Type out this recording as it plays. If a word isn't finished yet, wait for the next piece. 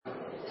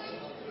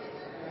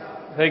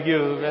Thank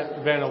you,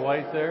 Vanna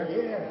White there.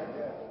 Yeah.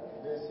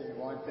 This, you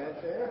want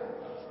that there?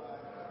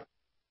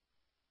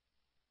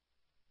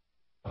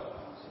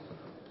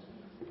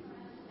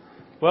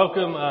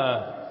 Welcome.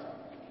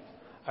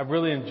 I've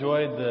really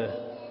enjoyed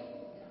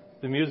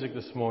the music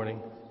this morning,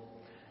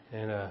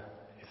 and I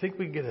think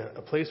we get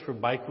a place for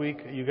Bike Week.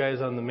 You guys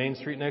on the main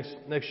street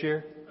next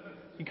year?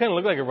 You kind of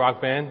look like a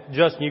rock band.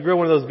 Justin, you grow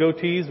one of those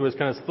goatees where it's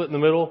kind of split in the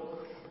middle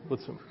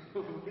with some.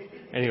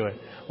 Anyway,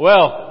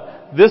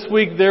 well, this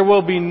week there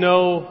will be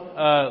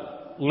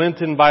no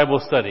Lenten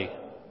Bible study.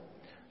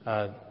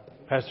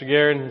 Pastor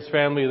Gary and his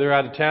family, they're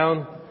out of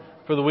town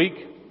for the week.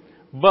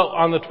 But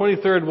on the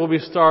 23rd, we'll be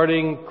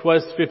starting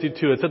Quest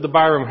 52. It's at the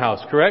Byram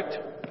House, correct?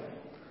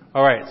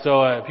 All right.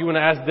 So if you want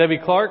to ask Debbie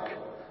Clark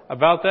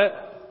about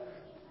that,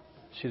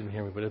 she didn't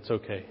hear me, but it's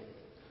okay.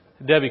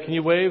 Debbie, can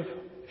you wave?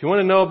 If you want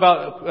to know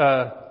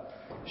about,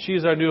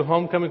 she's our new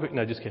homecoming.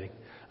 No, just kidding.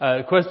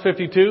 Quest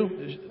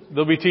 52,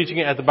 they'll be teaching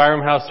it at the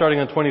Byram House starting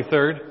on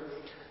 23rd.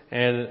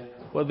 And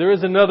well, there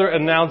is another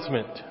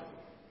announcement.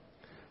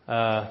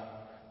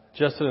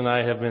 Justin and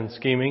I have been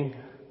scheming,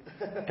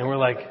 and we're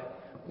like,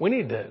 we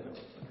need to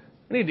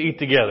eat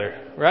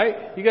together,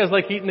 right? You guys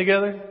like eating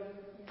together?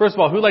 First of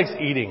all, who likes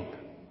eating?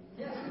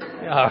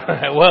 All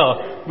right.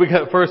 Well, we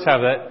got first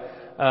have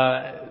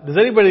that. Does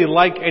anybody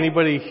like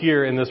anybody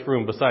here in this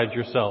room besides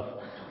yourself?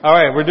 All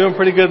right, we're doing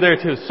pretty good there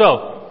too.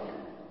 So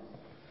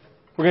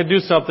we're going to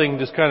do something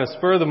just kind of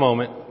spur of the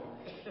moment.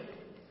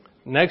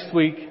 Next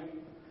week,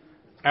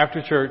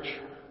 after church,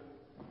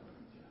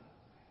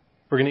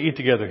 we're going to eat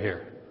together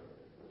here.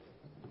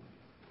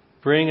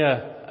 Bring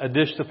a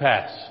dish to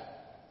pass.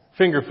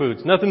 Finger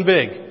foods, nothing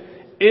big.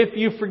 If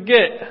you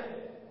forget,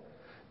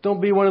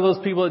 don't be one of those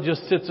people that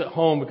just sits at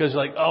home because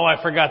you're like, oh,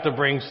 I forgot to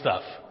bring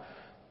stuff.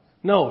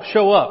 No,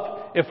 show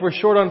up. If we're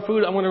short on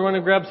food, I'm going to run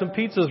and grab some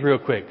pizzas real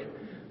quick.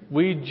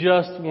 We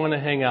just want to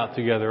hang out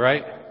together,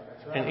 right?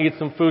 And eat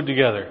some food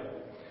together.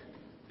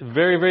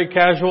 Very, very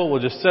casual.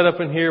 We'll just set up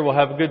in here. We'll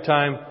have a good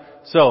time.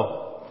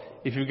 So,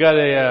 if you've got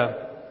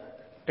a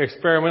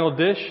experimental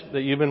dish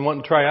that you've been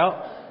wanting to try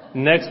out,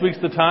 next week's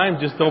the time.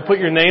 Just don't put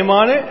your name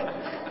on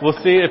it. We'll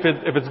see if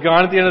it's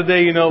gone at the end of the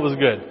day, you know it was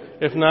good.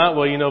 If not,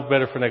 well, you know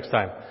better for next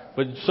time.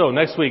 But so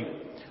next week,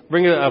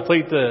 bring a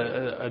plate,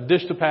 a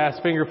dish to pass,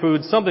 finger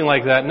food, something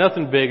like that.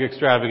 Nothing big,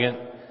 extravagant.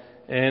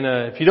 And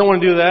if you don't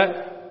want to do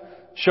that,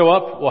 show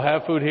up. We'll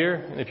have food here.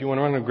 And if you want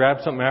to run and grab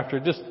something after,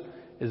 just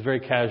is very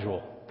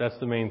casual. That's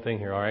the main thing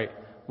here. All right.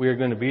 We are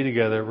going to be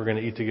together. We're going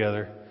to eat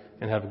together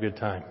and have a good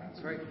time.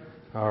 That's right.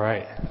 All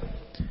right.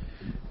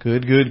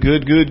 Good.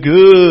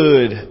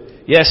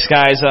 Yes,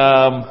 guys.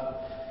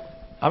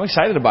 I'm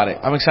excited about it.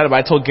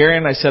 I told Gary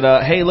and I said,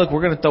 hey, look,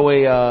 we're going to throw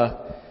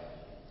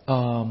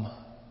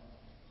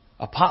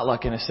a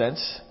potluck in a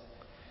sense.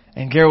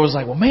 And Gary was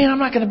like, well, man, I'm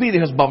not going to be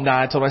there. He was bummed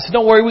out. I told him, I said,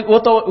 don't worry, we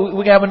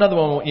can have another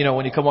one,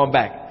 when you come on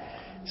back.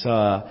 So,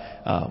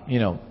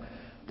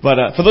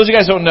 but for those of you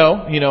guys who don't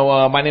know,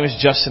 my name is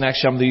Justin.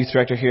 Actually, I'm the youth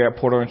director here at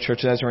Port Orange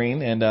Church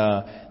Nazarene. And,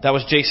 that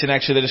was Jason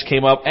actually that just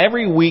came up.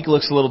 Every week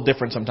looks a little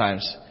different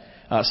sometimes.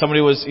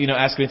 Somebody was,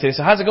 asking me today,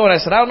 so how's it going? I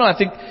said, I don't know. I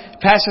think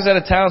Pastor's out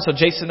of town, so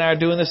Jason and I are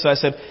doing this. So I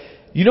said,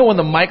 when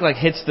the mic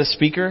hits the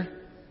speaker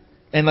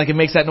and it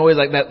makes that noise,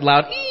 that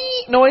loud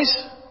noise?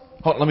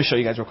 Hold on, let me show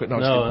you guys real quick.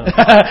 No.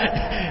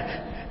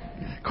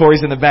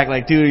 Corey's in the back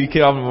dude, you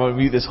can't, I'm going to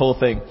mute this whole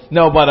thing.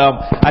 No, but,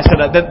 I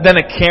said, then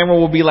a camera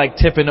will be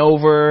tipping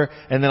over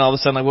and then all of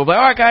a sudden we'll be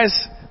all right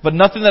guys, but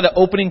nothing that an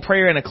opening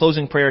prayer and a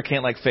closing prayer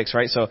can't fix,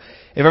 right? So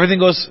if everything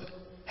goes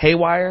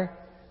haywire,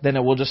 then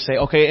we'll just say,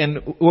 okay, and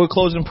we'll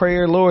close in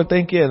prayer, Lord,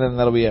 thank you, and then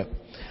that'll be it.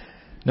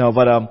 No,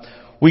 but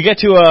we get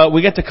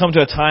to come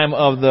to a time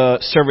of the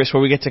service where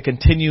we get to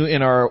continue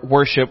in our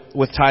worship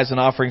with tithes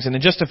and offerings, and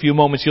in just a few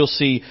moments you'll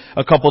see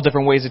a couple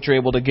different ways that you're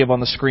able to give on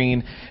the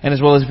screen, and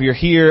as well as if you're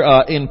here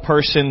in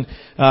person,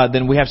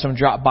 then we have some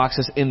drop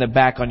boxes in the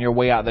back on your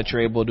way out that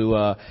you're able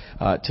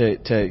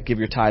to give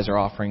your tithes or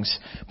offerings.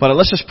 But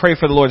let's just pray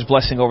for the Lord's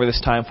blessing over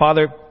this time.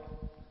 Father,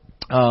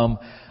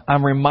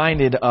 I'm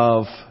reminded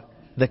of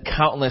the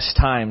countless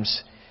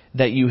times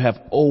that you have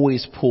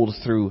always pulled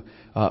through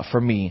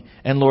for me.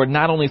 And Lord,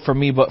 not only for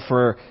me, but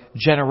for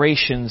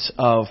generations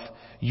of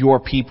your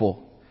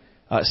people.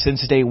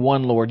 Since day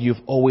one, Lord, you've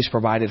always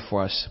provided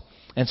for us.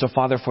 And so,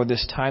 Father, for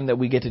this time that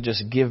we get to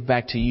just give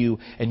back to you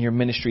and your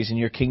ministries and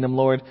your kingdom,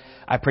 Lord,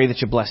 I pray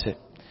that you bless it.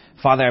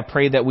 Father, I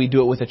pray that we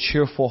do it with a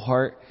cheerful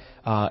heart.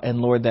 And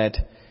Lord,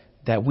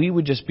 that we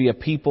would just be a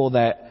people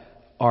that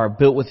are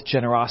built with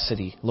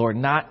generosity, Lord,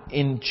 not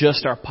in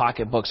just our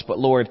pocketbooks, but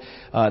Lord,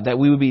 that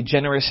we would be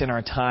generous in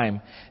our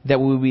time,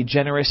 that we would be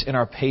generous in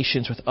our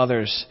patience with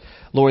others,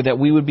 Lord, that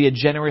we would be a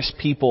generous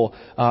people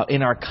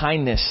in our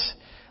kindness,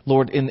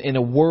 Lord, in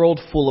a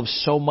world full of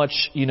so much,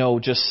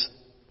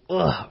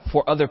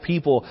 for other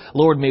people.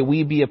 Lord, may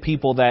we be a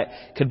people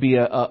that could be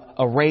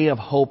a ray of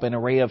hope and a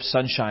ray of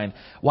sunshine.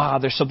 Wow,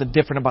 there's something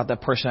different about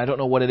that person. I don't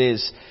know what it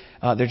is.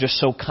 They're just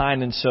so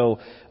kind and so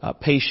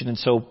patient and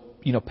so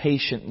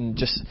patient and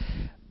just,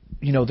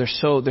 there's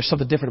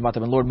something different about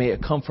them. And Lord, may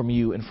it come from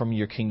you and from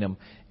your kingdom.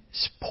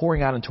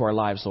 pouring out into our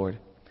lives, Lord.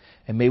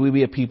 And may we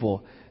be a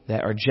people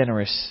that are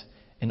generous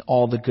in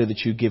all the good that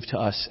you give to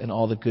us and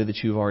all the good that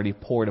you've already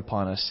poured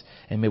upon us.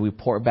 And may we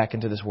pour it back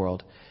into this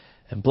world.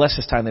 And bless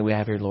this time that we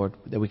have here, Lord,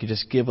 that we could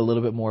just give a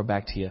little bit more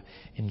back to you.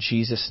 In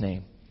Jesus'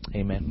 name,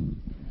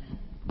 amen.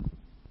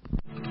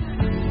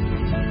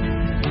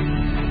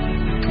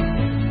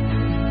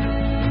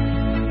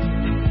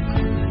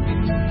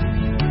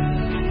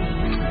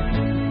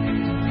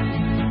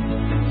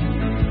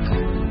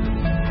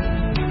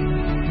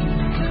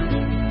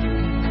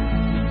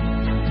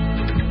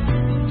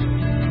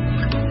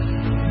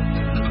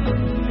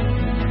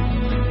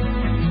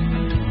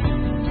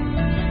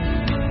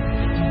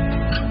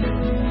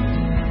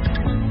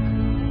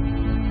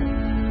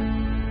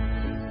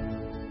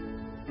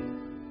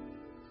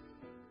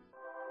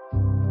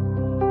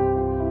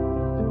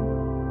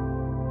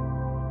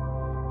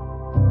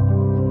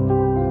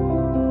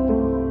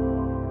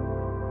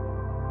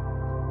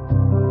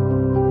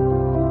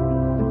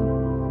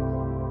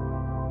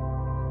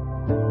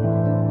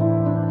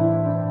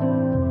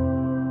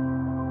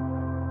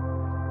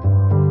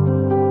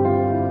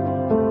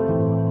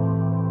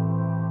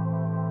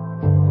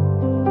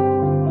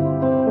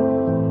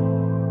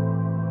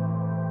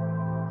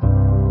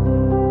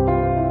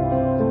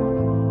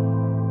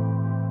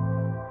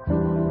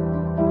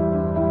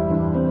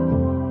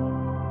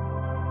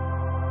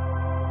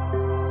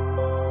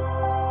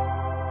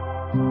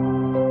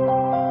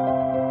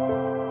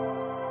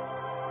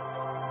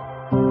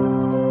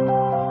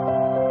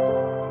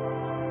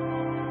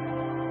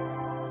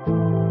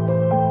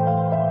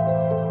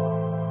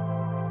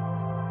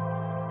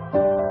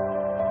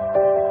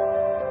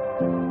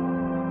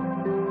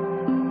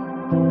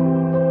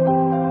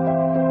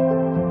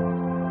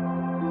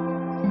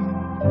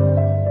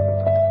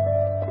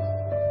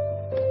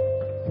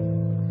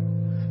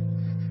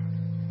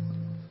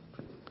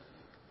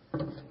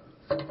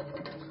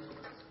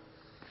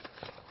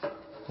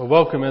 Well,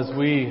 welcome as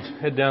we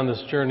head down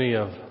this journey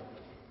of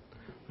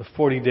the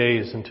 40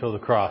 days until the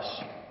cross.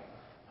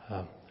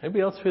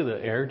 Anybody else feel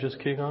the air just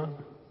kick on?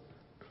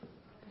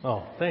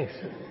 Oh, thanks.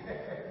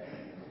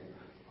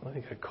 I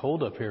think got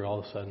cold up here all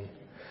of a sudden.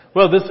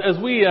 Well, as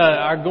we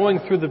are going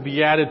through the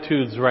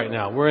Beatitudes right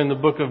now, we're in the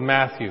book of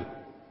Matthew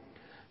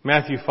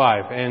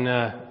 5. And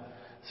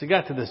so I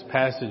got to this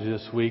passage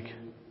this week.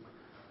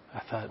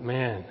 I thought,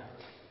 man,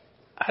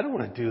 I don't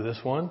want to do this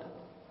one.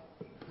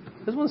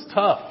 This one's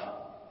tough.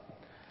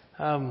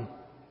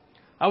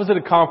 I was at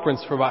a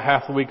conference for about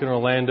half the week in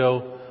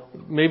Orlando.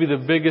 Maybe the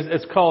biggest,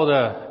 it's called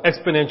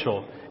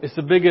Exponential. It's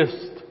the biggest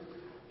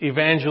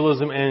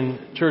evangelism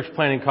and church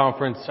planting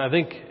conference, I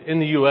think, in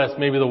the U.S.,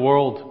 maybe the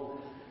world.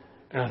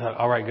 And I thought,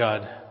 all right,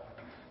 God,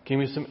 give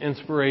me some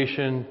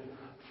inspiration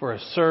for a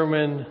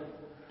sermon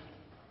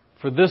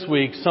for this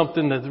week,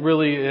 something that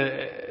really,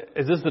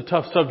 is this a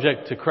tough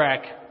subject to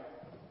crack?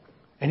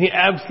 And He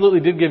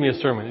absolutely did give me a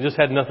sermon. It just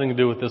had nothing to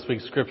do with this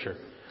week's scripture.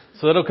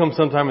 So that'll come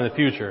sometime in the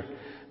future.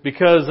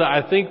 Because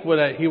I think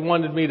what He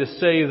wanted me to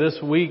say this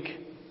week,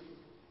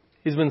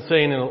 He's been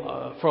saying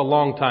it for a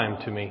long time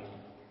to me.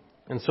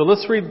 And so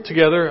let's read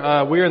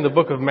together. We are in the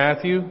book of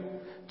Matthew,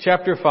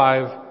 chapter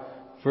 5,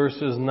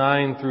 verses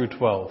 9 through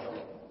 12.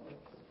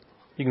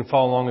 You can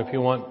follow along if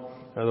you want.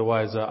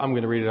 Otherwise, I'm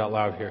going to read it out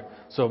loud here.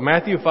 So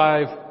Matthew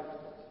 5,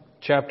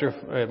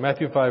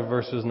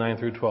 verses 9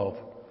 through 12.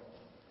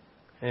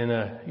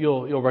 And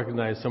you'll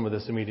recognize some of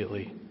this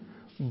immediately.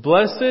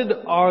 Blessed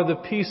are the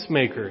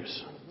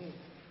peacemakers,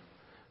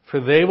 for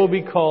they will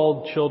be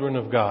called children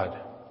of God.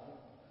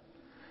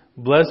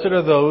 Blessed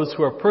are those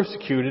who are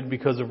persecuted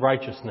because of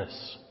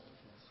righteousness,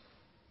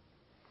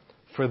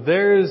 for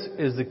theirs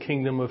is the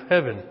kingdom of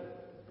heaven.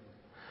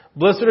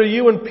 Blessed are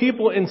you when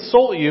people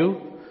insult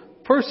you,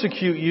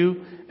 persecute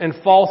you, and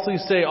falsely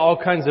say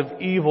all kinds of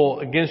evil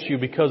against you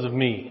because of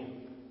me.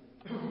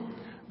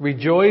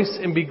 Rejoice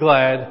and be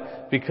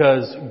glad,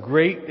 because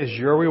great is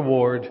your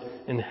reward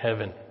in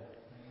heaven.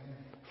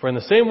 For in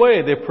the same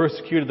way they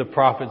persecuted the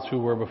prophets who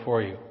were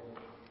before you.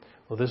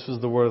 Well, this is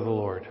the word of the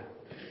Lord.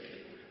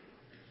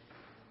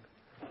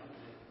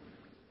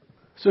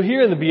 So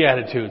here in the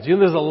Beatitudes,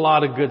 there's a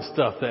lot of good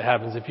stuff that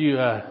happens. If you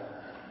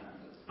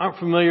aren't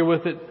familiar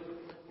with it,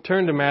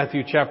 turn to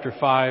Matthew chapter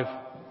 5.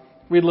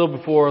 Read a little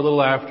before, a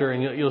little after,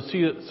 and you'll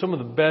see some of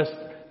the best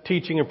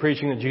teaching and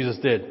preaching that Jesus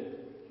did.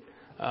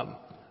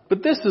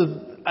 But this is,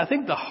 I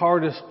think, the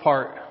hardest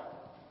part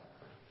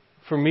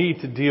for me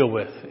to deal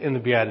with in the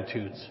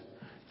Beatitudes.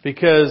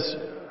 Because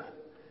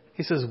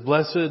He says,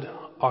 blessed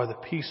are the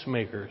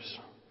peacemakers.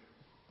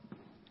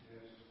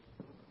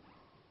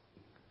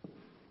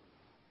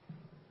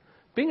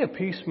 Being a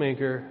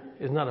peacemaker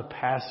is not a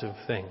passive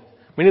thing.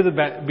 Many of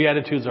the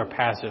Beatitudes are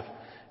passive.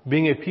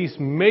 Being a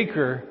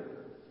peacemaker,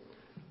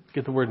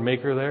 get the word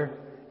maker there,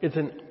 it's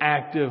an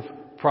active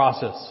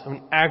process,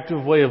 an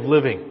active way of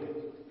living.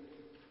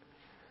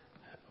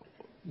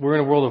 We're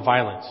in a world of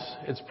violence.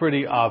 It's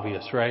pretty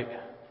obvious, right?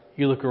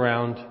 You look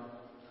around.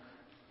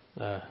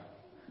 How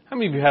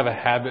many of you have a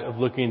habit of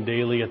looking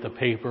daily at the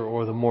paper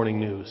or the morning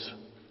news?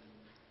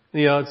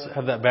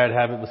 Have that bad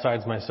habit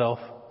besides myself.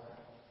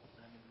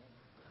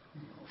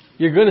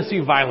 you're going to see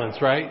violence,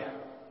 right?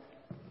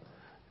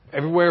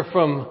 Everywhere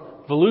from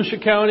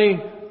Volusia County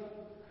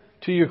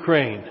to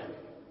Ukraine.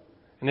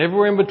 And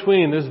everywhere in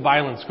between, there's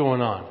violence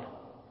going on.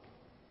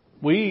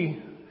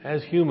 We,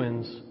 as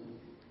humans,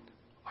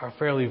 are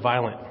fairly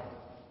violent.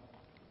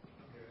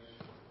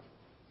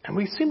 And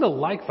we seem to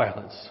like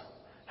violence.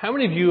 How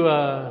many of you,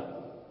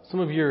 some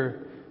of your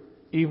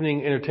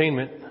evening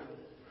entertainment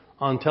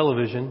on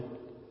television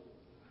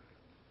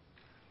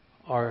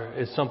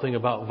is something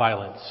about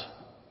violence?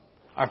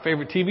 Our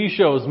favorite TV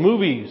shows,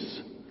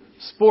 movies,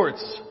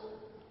 sports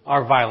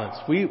are violence.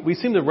 We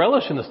seem to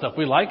relish in the stuff.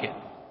 We like it.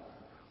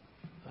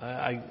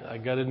 I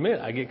got to admit,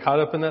 I get caught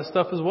up in that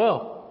stuff as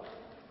well.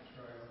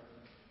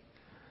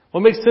 What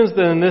makes sense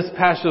then in this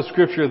passage of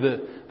Scripture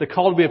that the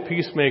call to be a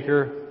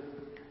peacemaker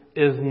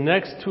is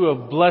next to a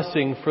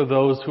blessing for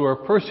those who are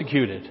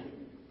persecuted.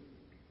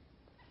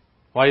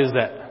 Why is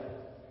that?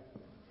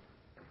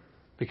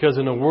 Because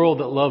in a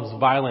world that loves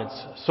violence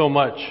so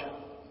much,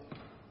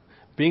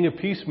 being a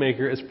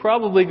peacemaker is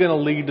probably going to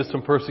lead to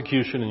some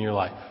persecution in your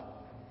life.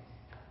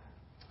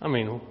 I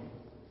mean,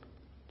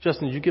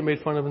 Justin, did you get made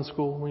fun of in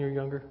school when you were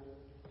younger?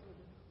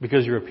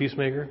 Because you're a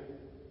peacemaker?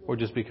 Or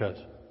just because?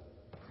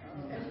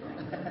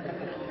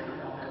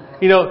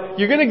 You know,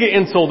 you're going to get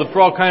insulted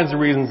for all kinds of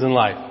reasons in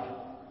life.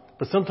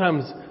 But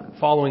sometimes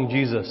following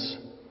Jesus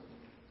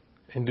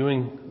and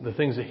doing the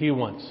things that He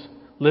wants,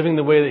 living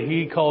the way that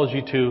He calls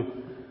you to,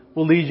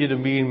 will lead you to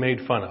being made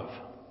fun of.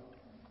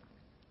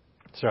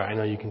 Sorry, I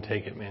know you can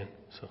take it, man.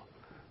 So,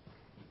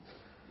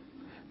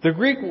 there's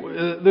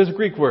a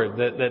Greek word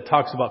that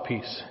talks about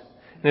peace,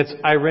 and it's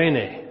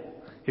Irene.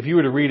 If you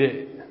were to read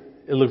it,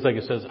 it looks like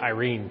it says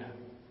Irene.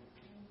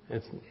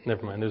 It's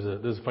never mind.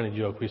 There's a funny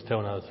joke he's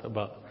telling us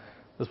about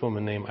this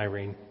woman named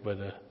Irene, but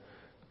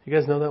you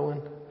guys know that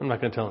one? I'm not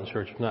going to tell it in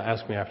church. Not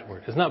ask me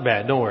afterward. It's not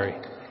bad. Don't worry.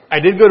 I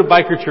did go to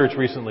biker church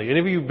recently. Any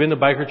of you been to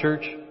biker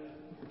church?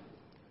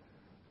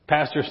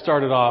 Pastor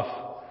started off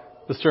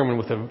the sermon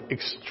with an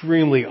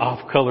extremely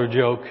off-color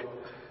joke,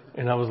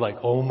 and I was like,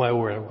 "Oh my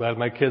word! I'm glad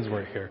my kids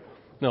weren't here."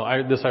 No,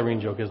 this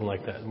Irene joke isn't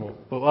like that.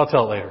 But I'll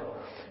tell it later.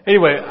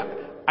 Anyway,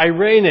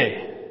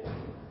 Irene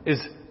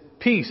is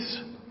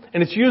peace,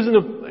 and it's used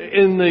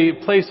in the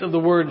place of the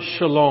word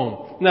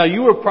shalom. Now,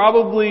 you are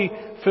probably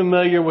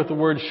familiar with the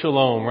word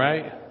shalom,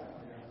 right?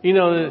 You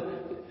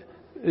know,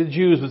 the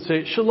Jews would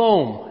say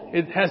shalom.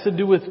 It has to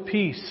do with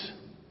peace.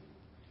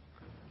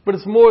 But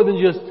it's more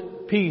than just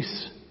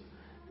peace,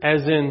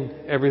 as in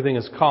everything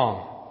is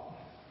calm.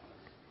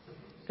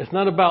 It's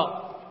not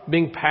about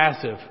being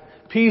passive.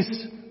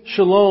 Peace,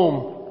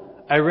 shalom,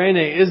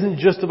 Irene, isn't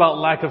just about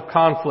lack of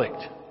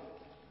conflict.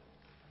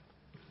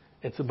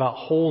 It's about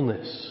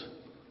wholeness.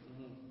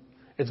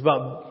 It's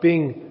about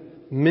being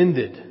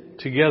mended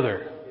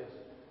together.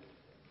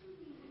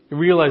 You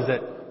realize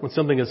that when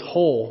something is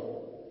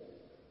whole,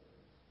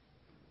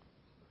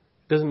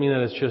 it doesn't mean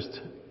that it's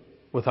just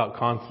without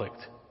conflict.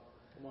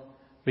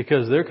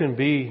 Because there can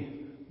be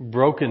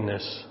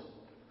brokenness,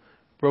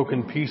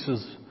 broken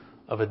pieces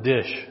of a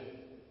dish.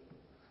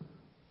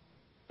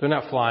 They're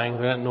not flying,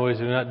 they're not noisy,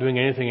 they're not doing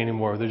anything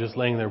anymore. They're just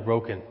laying there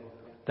broken.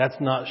 That's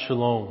not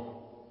shalom.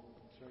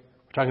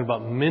 We're talking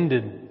about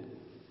mended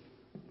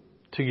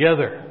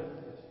together.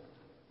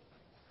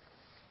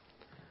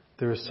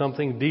 There is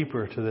something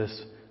deeper to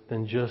this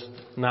than just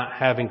not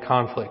having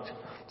conflict.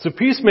 So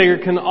peacemaker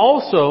can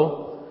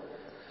also,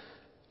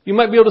 you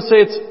might be able to say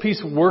it's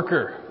peace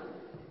worker.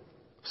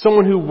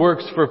 Someone who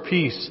works for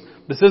peace.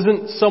 This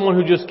isn't someone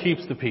who just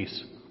keeps the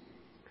peace.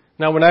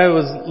 Now, when I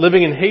was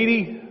living in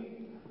Haiti,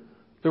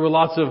 there were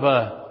lots of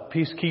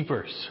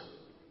peacekeepers.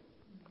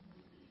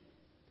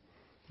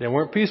 They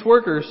weren't peace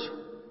workers.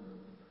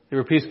 They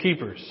were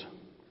peacekeepers.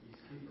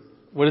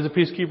 What does a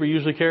peacekeeper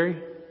usually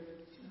carry?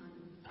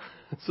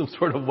 Some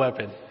sort of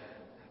weapon.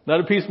 Not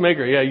a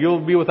peacemaker. Yeah,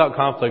 you'll be without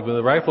conflict when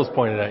the rifle's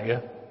pointed at you.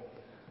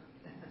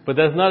 But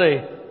that's not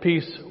a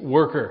peace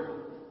worker.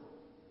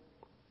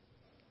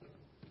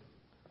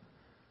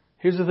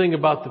 Here's the thing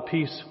about the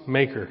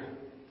peacemaker.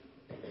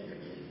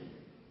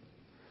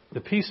 The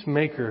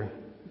peacemaker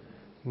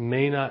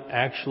may not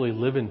actually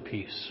live in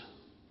peace.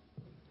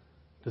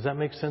 Does that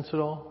make sense at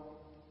all?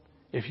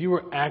 If you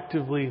were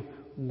actively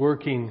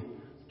working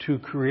to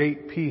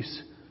create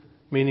peace,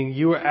 meaning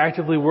you are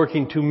actively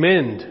working to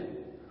mend,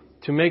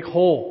 to make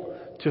whole,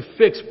 to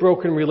fix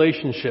broken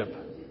relationship,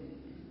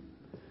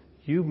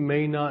 you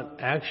may not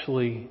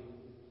actually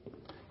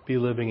be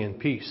living in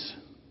peace.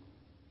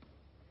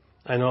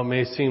 I know it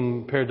may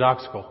seem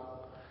paradoxical,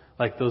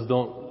 like those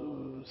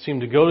don't seem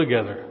to go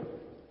together.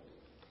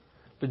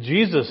 But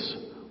Jesus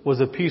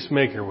was a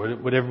peacemaker.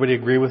 Would everybody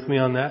agree with me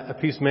on that? A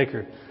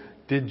peacemaker.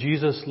 Did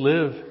Jesus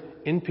live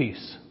in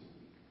peace?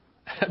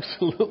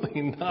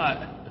 Absolutely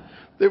not.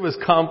 There was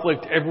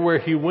conflict everywhere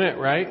He went,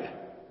 right?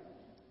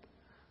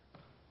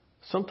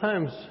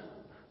 Sometimes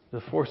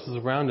the forces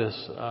around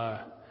us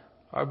are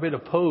a bit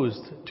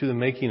opposed to the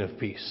making of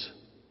peace.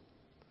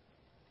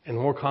 And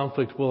more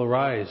conflict will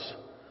arise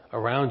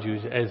around you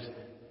as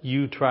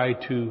you try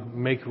to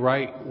make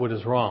right what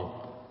is wrong.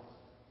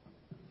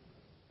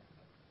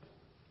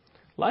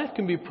 life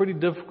can be pretty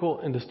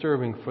difficult and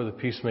disturbing for the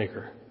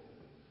peacemaker.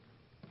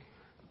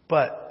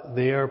 But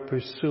they are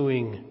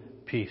pursuing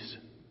peace.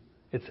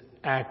 It's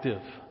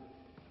active.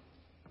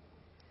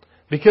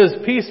 Because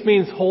peace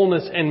means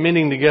wholeness and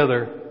mending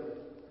together.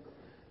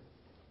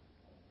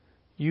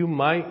 You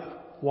might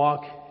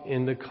walk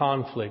into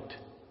conflict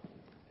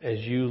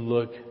as you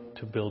look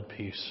to build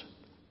peace.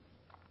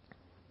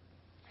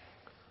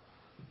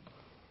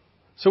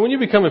 So when you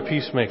become a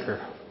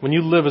peacemaker, when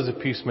you live as a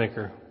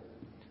peacemaker,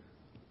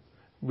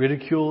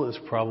 ridicule is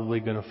probably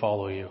going to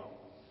follow you.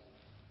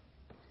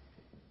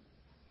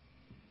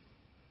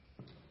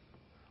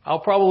 I'll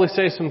probably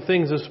say some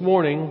things this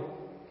morning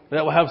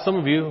that will have some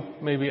of you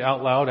maybe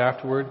out loud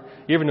afterward.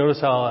 You ever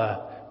notice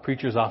how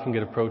preachers often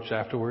get approached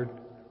afterward?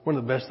 One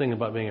of the best things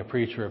about being a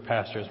preacher or a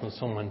pastor is when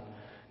someone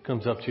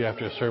comes up to you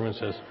after a sermon and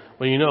says,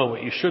 well, you know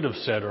what you should have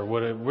said or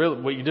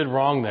what you did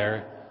wrong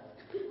there.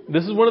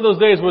 This is one of those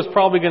days where it's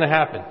probably going to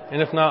happen.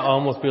 And if not, I'll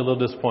almost be a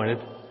little disappointed.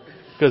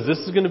 Because this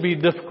is going to be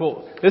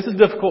difficult. This is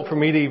difficult for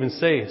me to even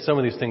say some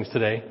of these things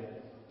today.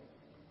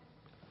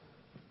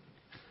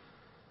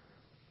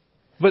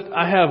 But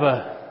I have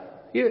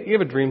you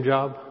have a dream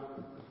job?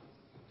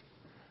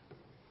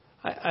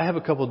 I have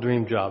a couple of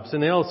dream jobs,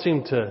 and they all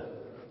seem to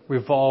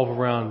revolve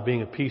around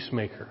being a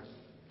peacemaker.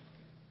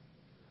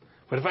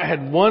 But if I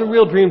had one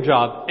real dream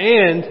job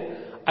and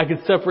I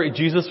could separate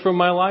Jesus from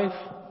my life,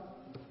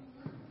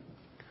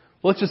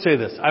 let's just say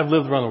this. I've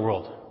lived around the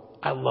world.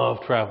 I love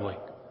traveling.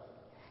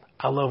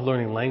 I love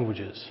learning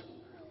languages.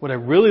 What I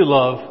really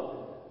love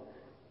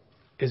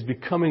is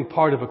becoming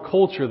part of a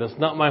culture that's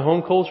not my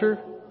home culture,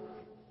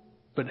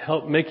 but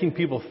making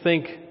people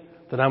think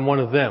that I'm one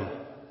of them.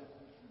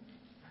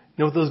 You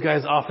know what those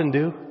guys often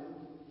do?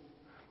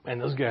 Man,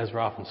 those guys are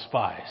often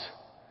spies.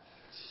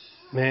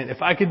 Man,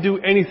 if I could do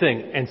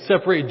anything and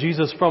separate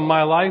Jesus from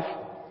my life,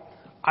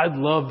 I'd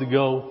love to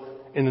go,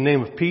 in the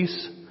name of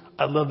peace,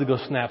 I'd love to go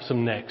snap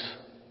some necks.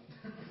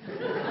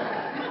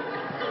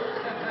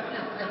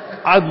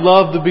 I'd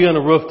love to be on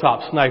a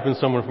rooftop sniping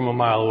someone from a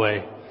mile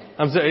away.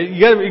 I'm saying,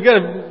 you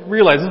gotta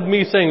realize this is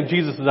me saying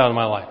Jesus is out of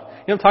my life. You know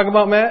what I'm talking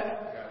about,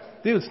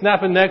 Matt? Dude,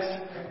 snapping necks.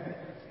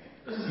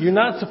 You're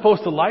not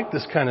supposed to like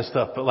this kind of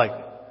stuff, but like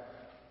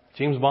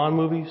James Bond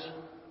movies,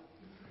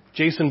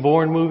 Jason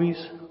Bourne movies.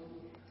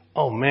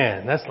 Oh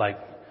man, that's like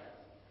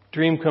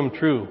dream come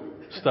true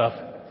stuff.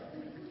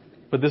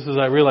 But this is,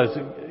 I realize,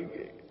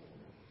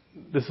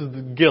 this is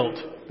the guilt.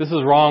 This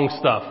is wrong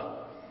stuff.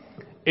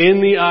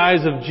 In the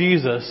eyes of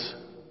Jesus,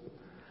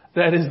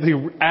 that is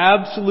the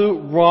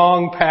absolute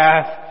wrong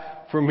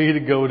path for me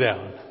to go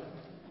down.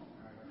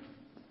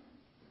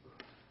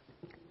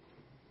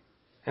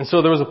 And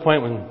so there was a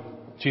point when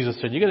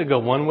Jesus said, you got to go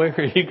one way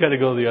or you got to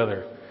go the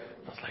other.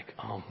 I was like,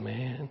 oh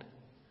man.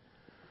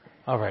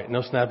 All right,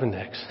 no snapping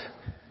necks.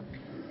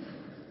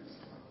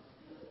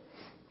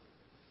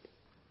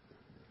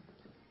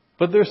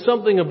 But there's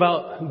something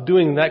about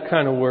doing that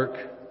kind of work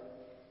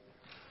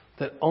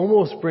that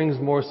almost brings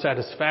more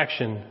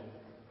satisfaction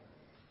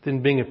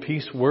than being a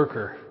peace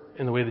worker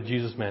in the way that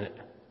Jesus meant it.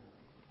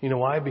 You know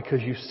why?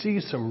 Because you see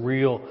some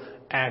real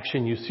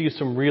action. You see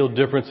some real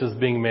differences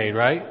being made,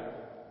 right?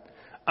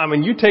 I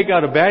mean, you take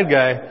out a bad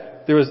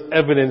guy, there is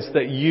evidence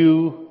that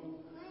you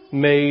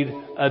made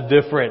a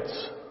difference.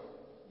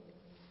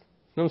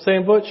 You know what I'm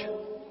saying, Butch?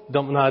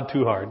 Don't nod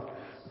too hard.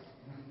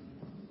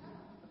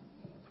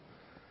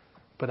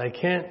 But I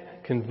can't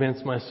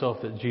convince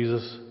myself that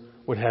Jesus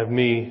would have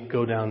me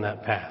go down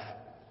that path.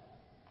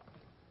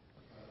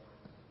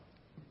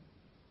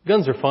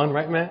 Guns are fun,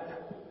 right, Matt?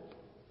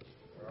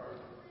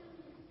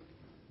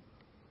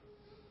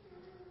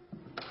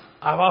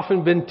 I've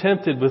often been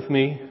tempted with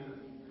me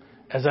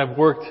as I've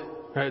worked,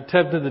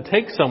 tempted to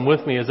take some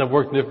with me as I've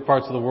worked in different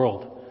parts of the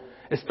world,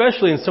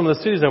 especially in some of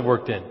the cities I've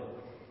worked in.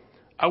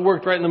 I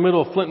worked right in the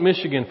middle of Flint,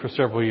 Michigan for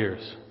several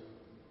years.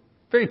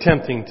 Very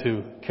tempting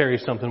to carry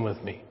something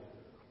with me.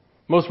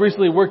 Most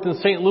recently worked in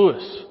St.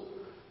 Louis,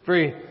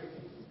 very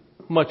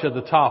much at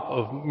the top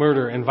of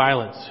murder and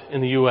violence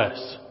in the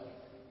U.S.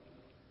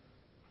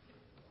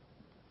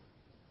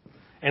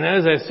 And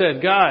as I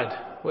said, God,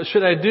 what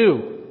should I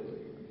do?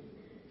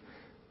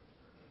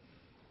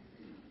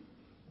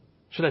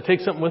 Should I take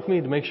something with me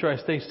to make sure I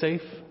stay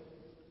safe?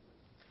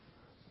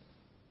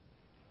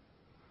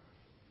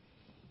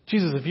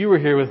 Jesus, if you were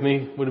here with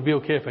me, would it be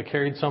okay if I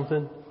carried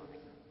something?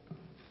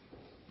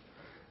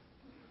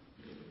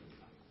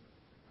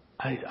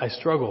 I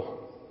struggle.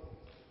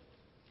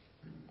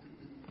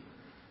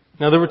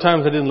 Now, there were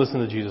times I didn't listen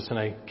to Jesus and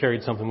I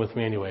carried something with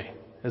me anyway.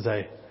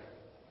 It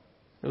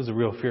was a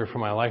real fear for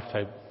my life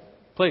type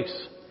place.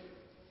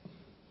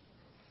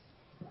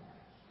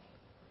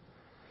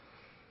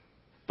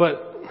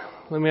 But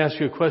let me ask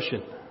you a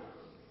question.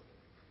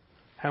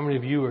 How many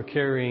of you are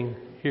carrying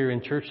here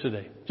in church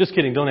today? Just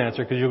kidding, don't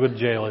answer because you'll go to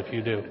jail if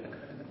you do.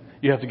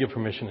 You have to get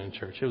permission in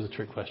church. It was a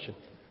trick question.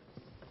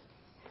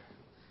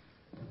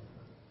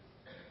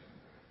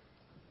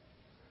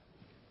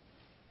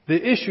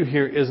 The issue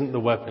here isn't the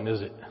weapon,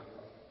 is it?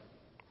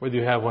 Whether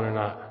you have one or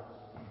not.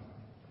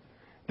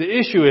 The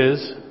issue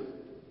is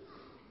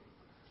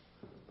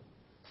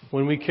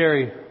when we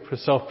carry for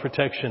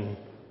self-protection,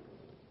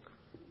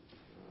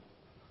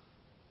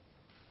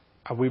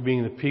 are we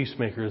being the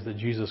peacemakers that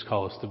Jesus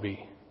called us to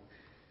be?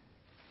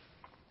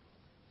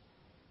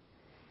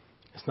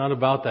 It's not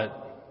about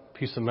that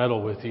piece of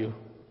metal with you.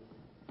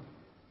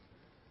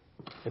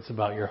 It's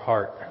about your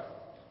heart.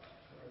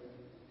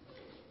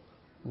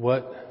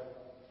 What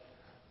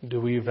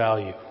do we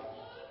value?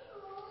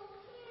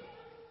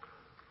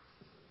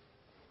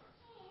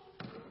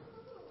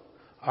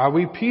 Are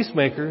we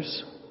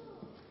peacemakers,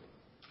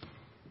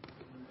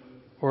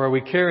 or are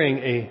we carrying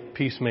a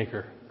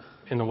peacemaker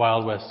in the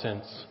Wild West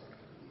sense?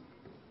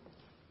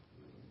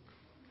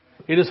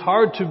 It is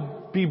hard to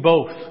be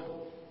both,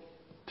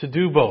 to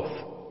do both.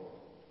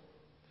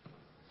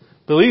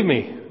 Believe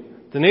me,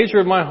 the nature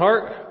of my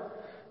heart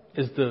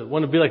is to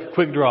want to be like a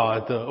quick draw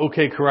at the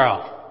OK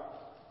Corral.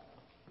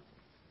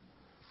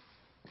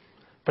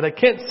 But I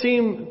can't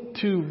seem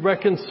to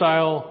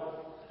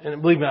reconcile, and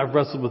believe me, I've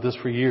wrestled with this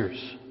for years,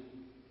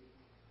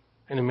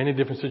 and in many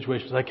different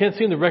situations. I can't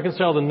seem to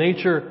reconcile the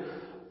nature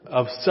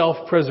of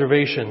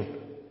self-preservation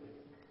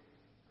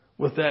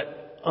with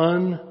that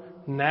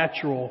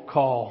unnatural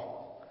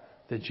call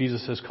that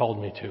Jesus has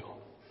called me to.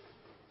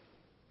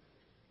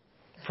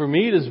 For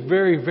me, it is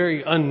very,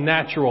 very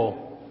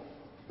unnatural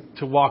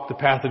to walk the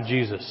path of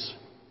Jesus.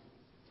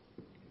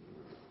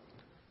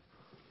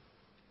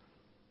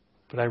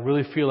 But I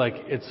really feel like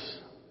it's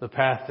the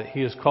path that He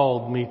has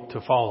called me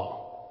to follow.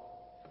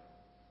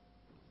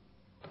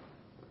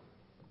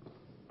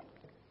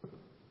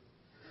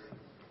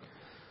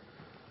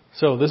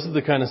 So this is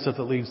the kind of stuff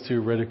that leads to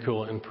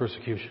ridicule and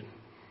persecution.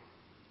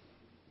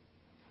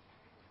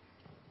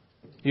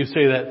 You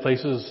say that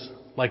places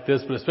like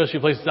this, but especially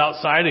places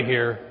outside of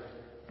here,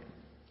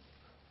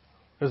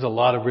 there's a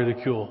lot of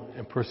ridicule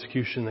and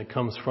persecution that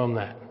comes from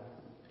that.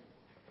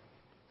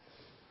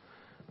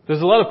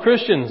 There's a lot of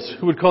Christians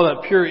who would call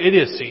that pure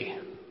idiocy.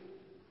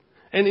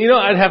 And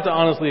I'd have to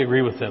honestly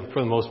agree with them for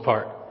the most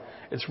part.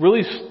 It's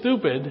really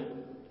stupid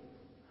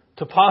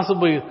to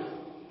possibly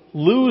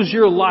lose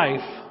your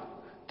life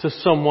to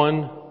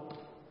someone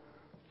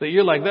that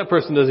you're like, that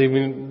person doesn't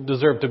even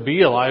deserve to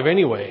be alive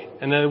anyway.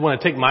 And then they want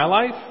to take my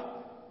life?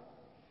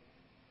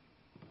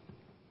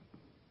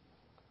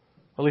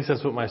 At least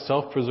that's what my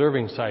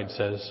self-preserving side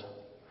says.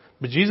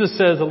 But Jesus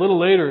says a little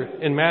later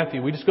in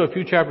Matthew, we just go a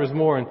few chapters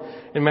more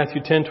in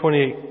Matthew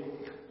 10:28.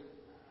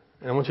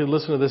 And I want you to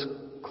listen to this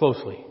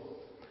closely.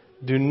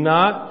 Do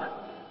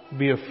not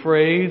be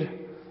afraid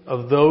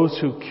of those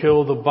who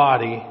kill the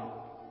body,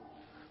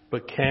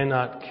 but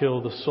cannot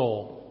kill the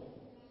soul.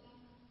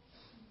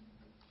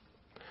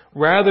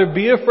 Rather,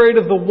 be afraid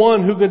of the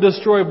one who can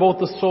destroy both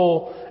the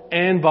soul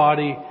and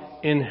body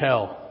in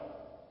hell.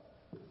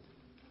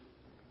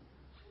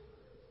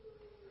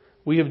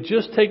 We have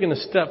just taken a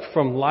step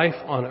from life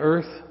on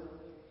earth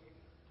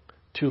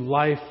to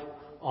life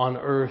on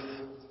earth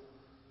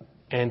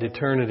and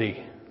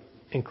eternity,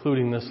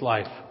 including this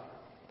life.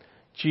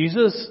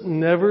 Jesus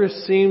never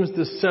seems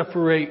to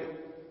separate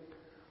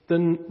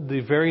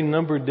the very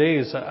numbered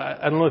days.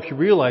 I don't know if you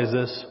realize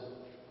this,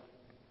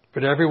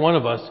 but every one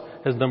of us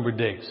has numbered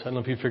days. I don't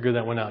know if you figured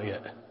that one out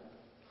yet.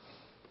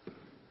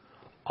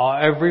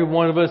 Every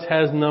one of us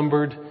has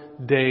numbered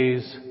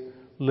days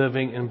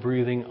living and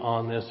breathing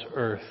on this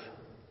earth.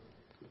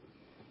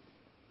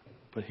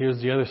 But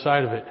here's the other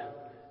side of it.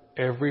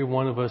 Every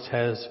one of us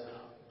has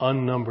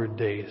unnumbered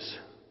days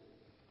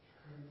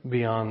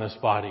beyond this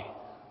body.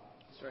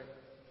 That's right.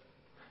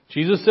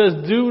 Jesus says,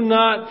 do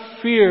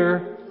not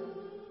fear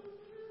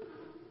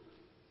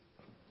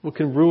what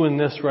can ruin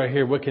this right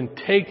here, what can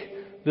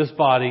take this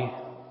body,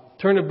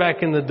 turn it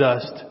back in the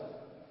dust,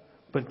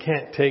 but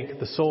can't take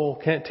the soul,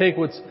 can't take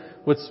what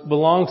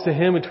belongs to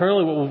Him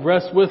eternally, what will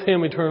rest with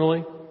Him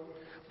eternally.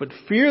 But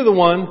fear the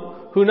one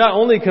who not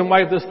only can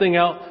wipe this thing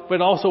out,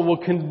 but also will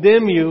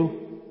condemn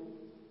you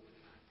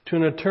to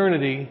an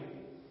eternity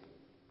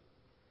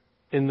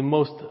in the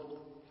most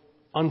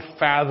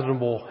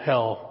unfathomable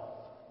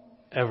hell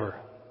ever.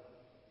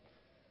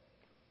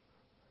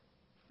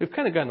 We've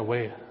kind of gotten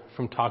away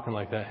from talking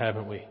like that,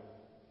 haven't we?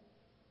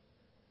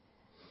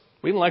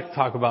 We don't like to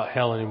talk about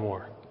hell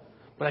anymore.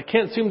 But I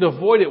can't seem to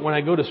avoid it when I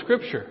go to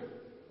Scripture.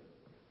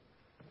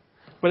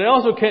 But I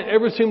also can't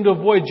ever seem to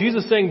avoid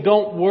Jesus saying,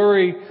 don't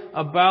worry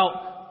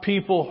about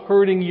people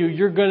hurting you.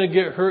 You're going to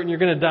get hurt and you're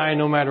going to die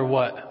no matter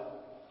what.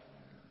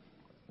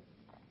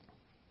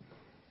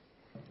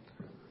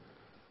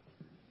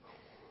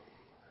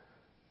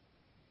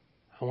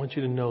 I want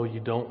you to know you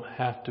don't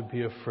have to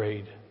be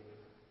afraid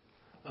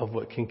of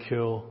what can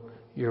kill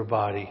your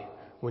body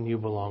when you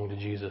belong to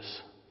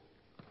Jesus.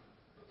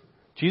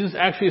 Jesus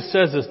actually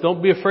says this.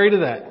 Don't be afraid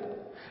of that.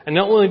 And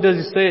not only does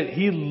He say it,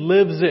 He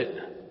lives it.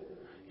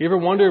 You ever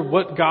wonder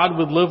what God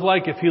would live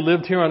like if He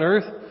lived here on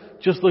earth?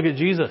 Just look at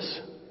Jesus.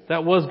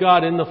 That was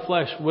God in the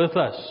flesh with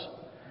us.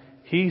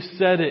 He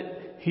said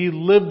it. He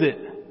lived it.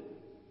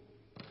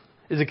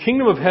 Is the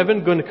kingdom of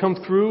heaven going to come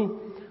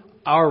through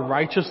our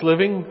righteous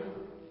living?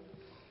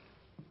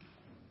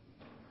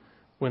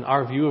 When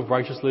our view of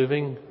righteous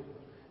living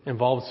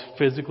involves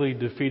physically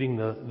defeating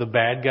the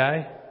bad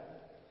guy.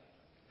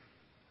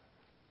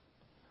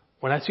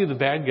 When I see the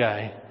bad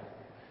guy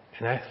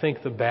and I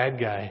think the bad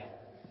guy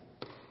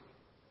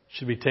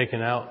should be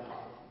taken out,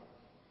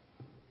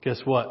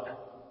 guess what?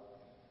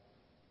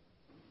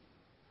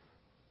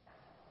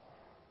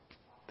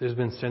 There's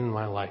been sin in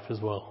my life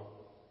as well.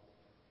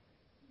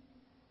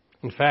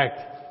 In fact,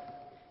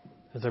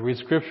 as I read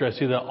Scripture, I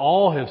see that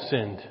all have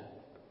sinned.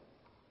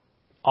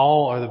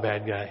 All are the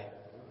bad guy.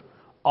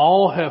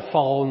 All have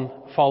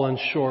fallen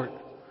short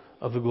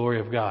of the glory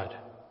of God.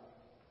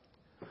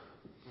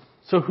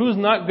 So who's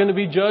not going to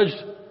be judged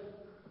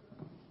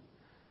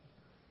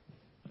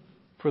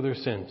for their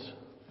sins?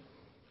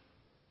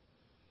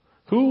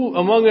 Who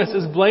among us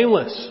is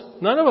blameless?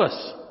 None of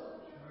us.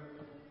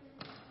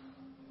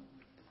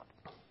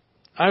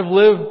 I've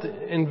lived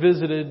and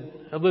visited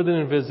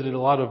a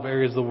lot of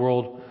areas of the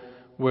world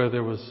where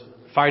there was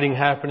fighting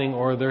happening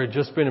or there had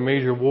just been a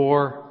major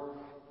war.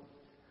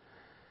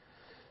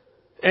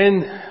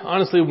 And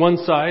honestly, one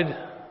side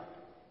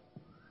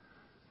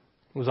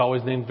was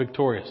always named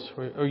victorious,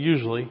 or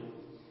usually.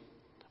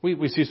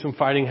 We see some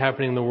fighting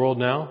happening in the world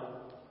now.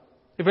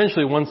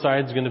 Eventually one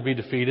side's going to be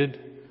defeated,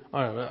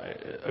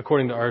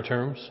 according to our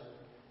terms,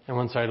 and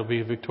one side will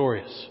be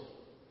victorious.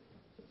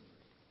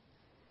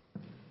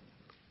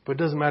 But it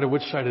doesn't matter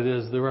which side it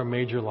is, there are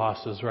major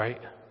losses, right?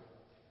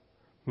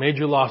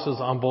 Major losses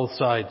on both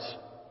sides.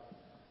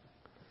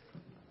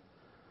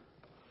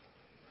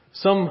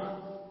 Some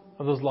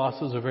of those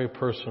losses are very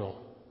personal,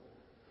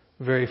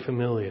 very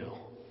familial.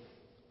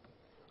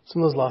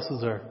 Some of those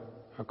losses are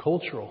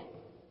cultural.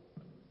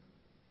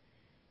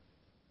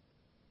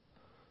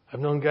 I've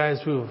known guys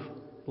who have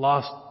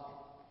lost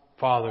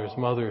fathers,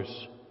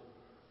 mothers,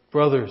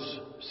 brothers,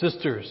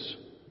 sisters.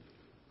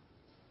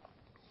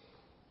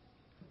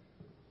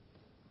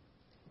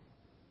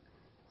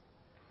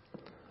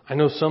 I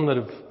know some that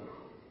have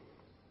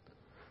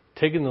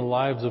taken the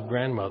lives of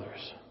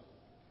grandmothers.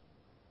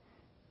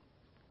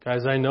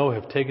 Guys I know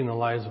have taken the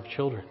lives of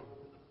children.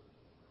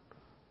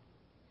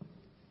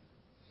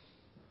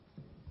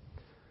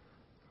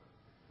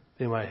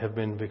 They might have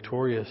been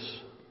victorious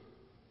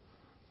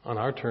on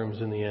our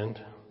terms in the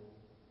end.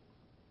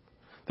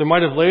 There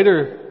might have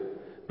later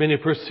been a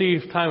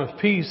perceived time of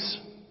peace.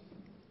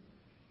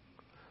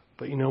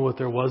 But you know what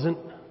there wasn't?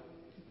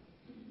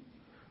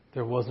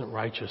 There wasn't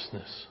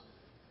righteousness.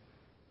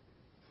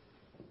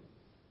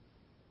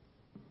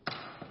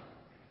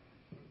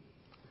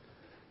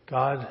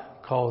 God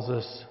calls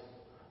us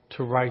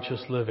to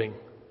righteous living,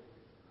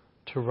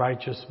 to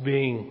righteous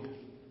being.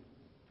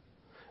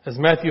 As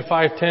Matthew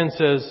 5:10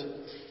 says,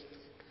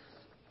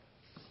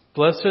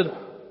 "Blessed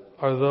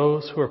are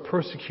those who are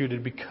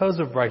persecuted because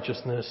of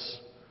righteousness,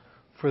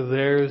 for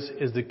theirs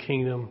is the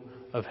kingdom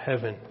of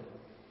heaven."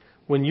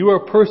 When you are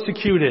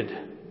persecuted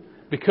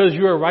because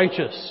you are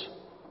righteous,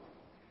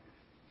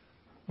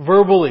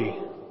 verbally,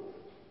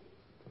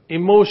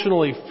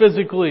 emotionally,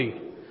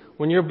 physically,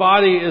 when your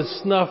body is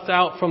snuffed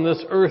out from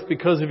this earth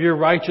because of your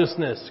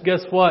righteousness,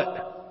 guess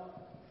what?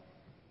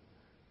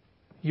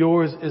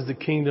 Yours is the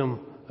kingdom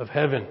of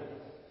heaven.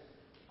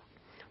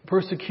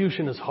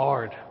 Persecution is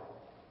hard.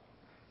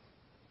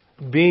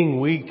 Being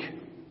weak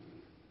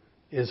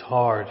is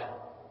hard.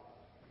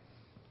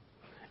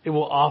 It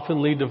will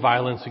often lead to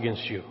violence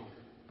against you.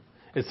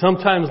 It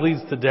sometimes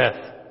leads to death.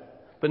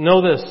 But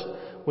know this,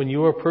 when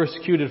you are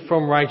persecuted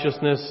from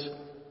righteousness,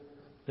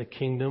 the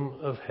kingdom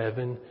of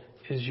heaven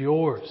is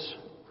yours.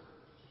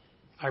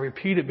 I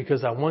repeat it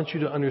because I want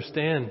you to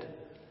understand.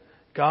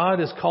 God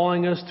is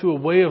calling us to a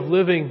way of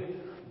living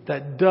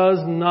that does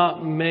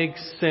not make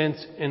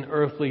sense in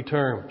earthly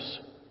terms.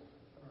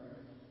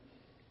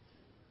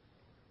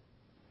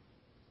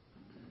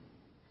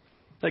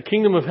 That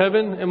kingdom of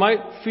heaven, it might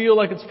feel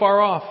like it's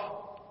far off.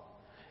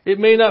 It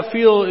may not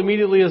feel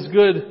immediately as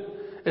good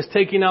as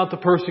taking out the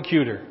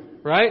persecutor,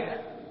 right?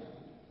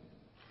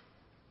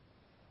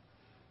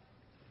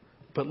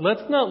 But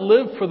let's not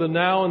live for the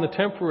now and the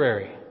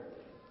temporary.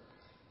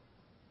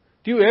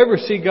 Do you ever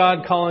see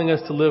God calling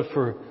us to live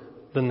for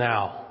the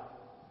now,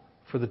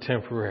 for the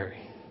temporary?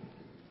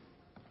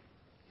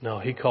 No,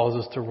 He calls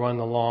us to run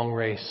the long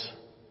race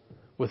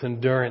with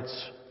endurance,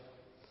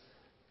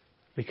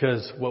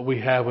 because what we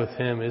have with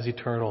Him is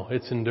eternal.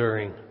 It's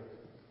enduring.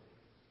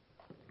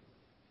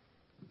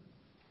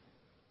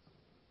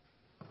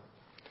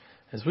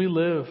 As we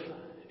live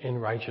in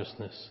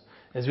righteousness,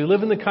 as we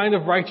live in the kind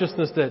of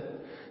righteousness that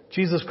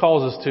Jesus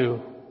calls us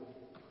to,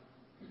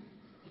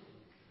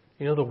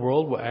 you know, the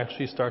world will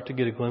actually start to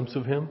get a glimpse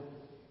of Him.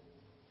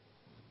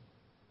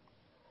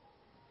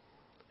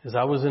 As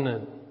I was in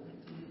a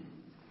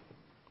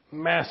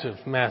massive,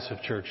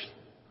 massive church.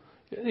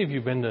 Any of you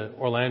been to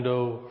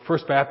Orlando,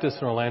 First Baptist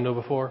in Orlando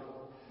before?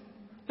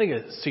 I think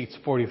it seats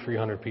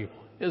 4,300 people.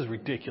 It was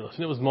ridiculous,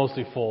 and it was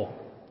mostly full.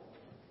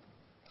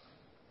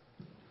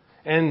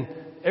 And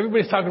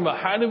everybody's talking about,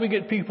 how do we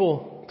get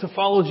people to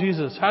follow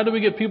Jesus? How do we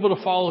get people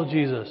to follow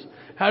Jesus?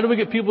 How do we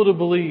get people to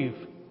believe?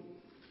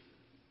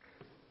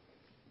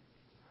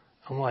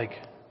 I'm like,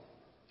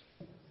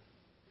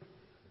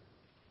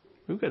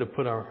 we've got to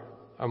put our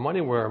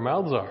money where our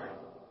mouths are.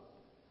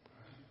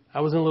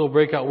 I was in a little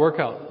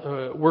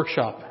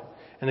workshop,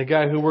 and a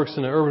guy who works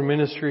in the urban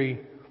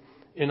ministry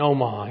in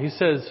Omaha, he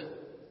says,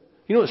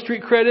 you know what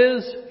street cred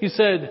is? He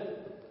said,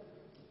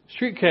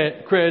 street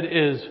cred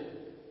is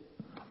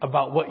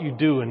about what you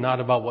do and not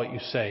about what you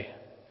say.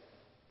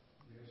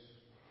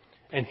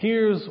 And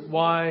here's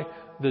why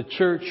the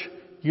church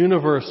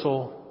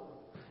universal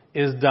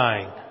is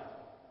dying.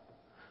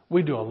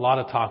 We do a lot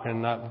of talking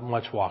and not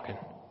much walking.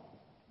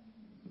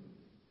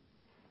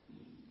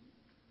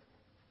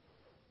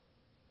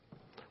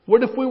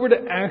 What if we were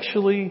to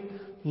actually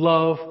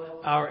love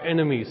our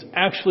enemies?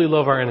 Actually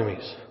love our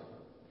enemies.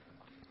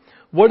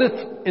 What if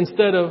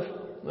instead of,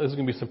 there's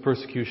going to be some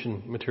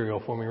persecution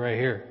material for me right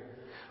here.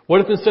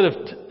 What if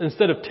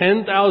instead of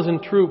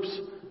 10,000 troops,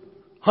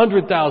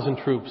 100,000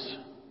 troops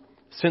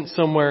sent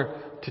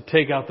somewhere to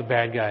take out the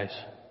bad guys?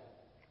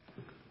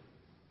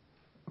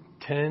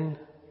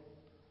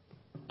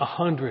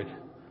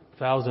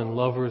 100,000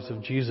 lovers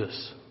of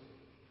Jesus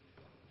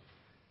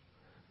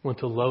went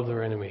to love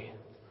their enemy,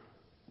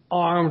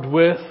 armed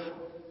with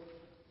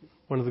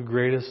one of the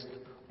greatest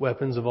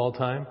weapons of all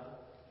time,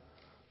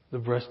 the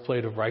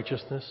breastplate of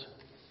righteousness.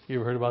 You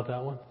ever heard about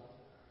that one?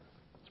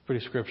 It's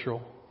pretty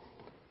scriptural.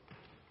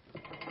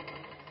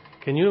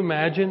 Can you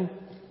imagine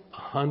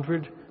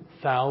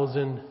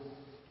 100,000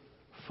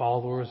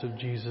 followers of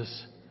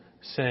Jesus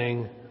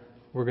saying,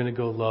 we're going to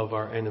go love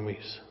our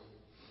enemies?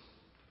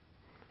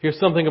 Here's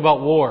something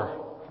about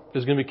war.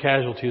 There's going to be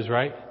casualties,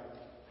 right?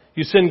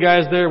 You send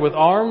guys there with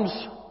arms,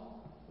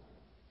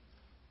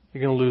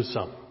 you're going to lose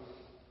some.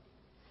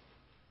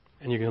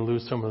 And you're going to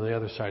lose some on the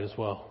other side as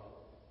well.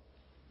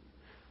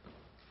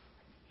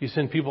 You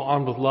send people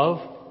armed with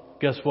love,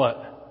 guess what?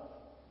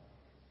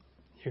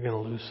 You're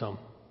going to lose some.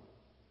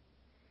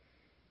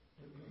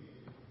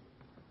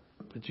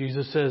 But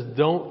Jesus says,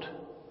 don't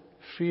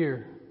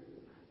fear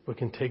what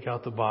can take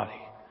out the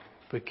body,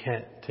 but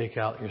can't take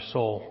out your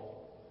soul.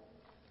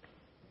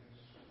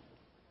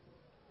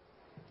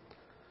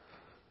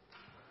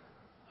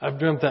 I've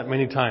dreamt that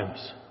many times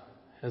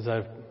as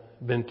I've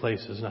been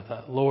places, and I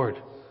thought, Lord,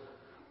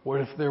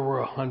 what if there were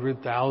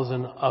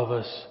 100,000 of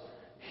us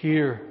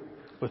here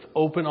with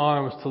open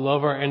arms to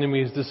love our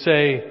enemies, to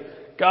say,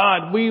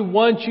 God, we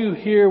want you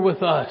here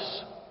with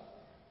us.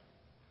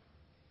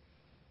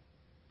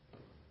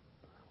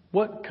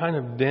 What kind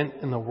of dent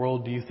in the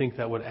world do you think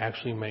that would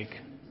actually make?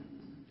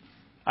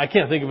 I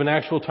can't think of an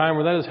actual time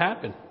where that has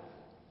happened.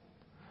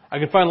 I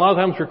can find a lot of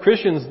times where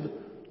Christians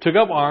took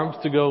up arms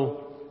to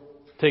go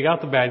take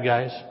out the bad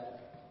guys.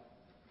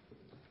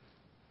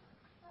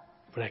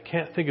 But I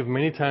can't think of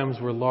many times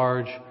where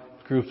large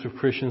groups of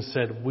Christians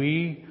said,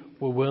 we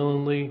will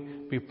willingly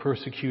be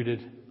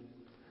persecuted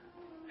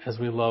as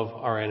we love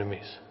our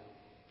enemies.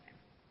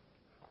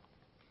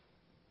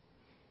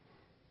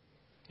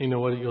 You know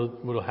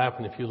what will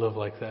happen if you live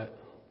like that?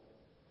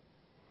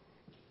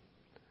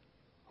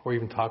 Or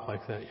even talk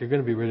like that? You're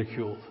going to be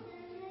ridiculed.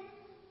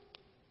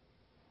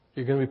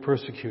 You're going to be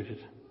persecuted.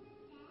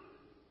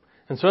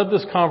 And so at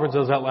this conference I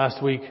was at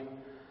last week,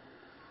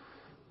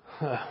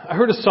 I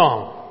heard a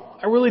song.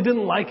 I really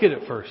didn't like it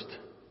at first.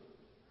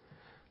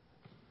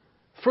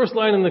 First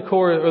line in the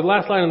chorus, or the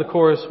last line in the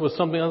chorus was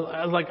something,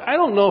 I was like, I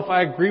don't know if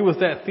I agree with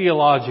that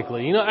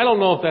theologically. You know, I don't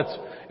know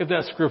if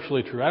that's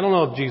scripturally true. I don't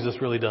know if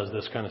Jesus really does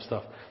this kind of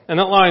stuff. And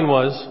that line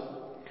was,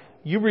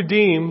 you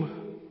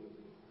redeem,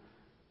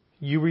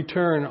 you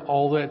return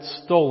all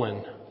that's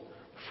stolen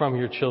from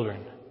your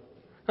children.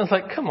 I was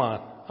like, come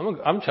on,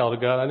 I'm a child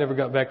of God. I never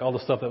got back all the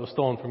stuff that was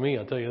stolen from me,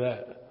 I'll tell you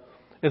that.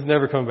 It's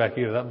never coming back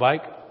either. That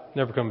bike,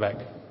 never come back.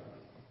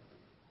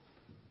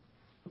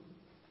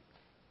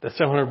 That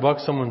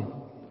 $700 someone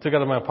took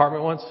out of my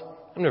apartment once,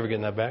 I'm never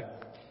getting that back.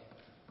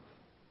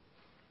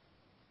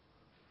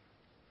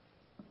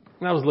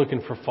 And I was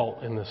looking for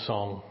fault in this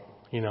song,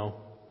 you know.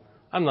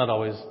 I'm not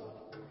always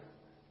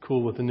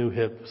cool with the new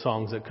hip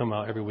songs that come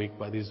out every week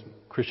by these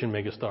Christian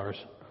megastars.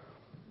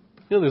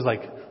 You know, there's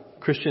like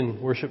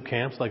Christian worship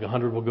camps, like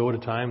 100 will go at a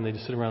time, and they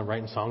just sit around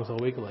writing songs all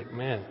week. Like,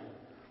 man,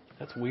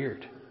 that's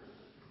weird.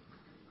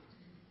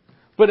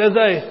 But as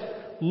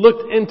I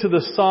looked into the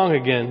song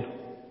again,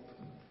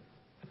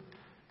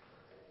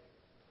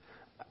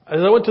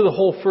 as I went to the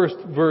whole first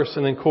verse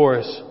and then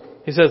chorus,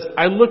 he says,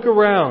 I look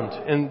around,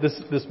 and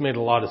this made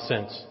a lot of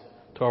sense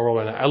to our world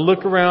right now. I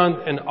look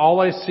around and all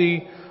I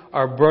see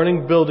are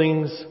burning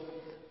buildings,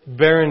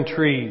 barren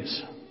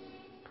trees.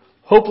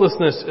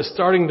 Hopelessness is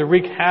starting to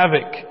wreak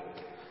havoc.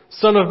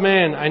 Son of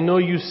man, I know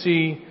you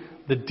see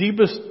the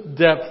deepest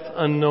depth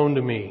unknown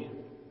to me.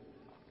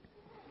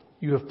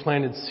 You have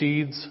planted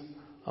seeds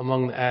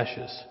among the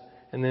ashes.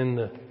 And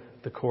then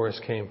the chorus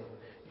came.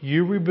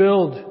 You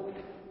rebuild,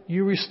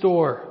 you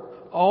restore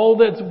all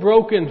that's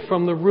broken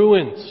from the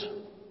ruins.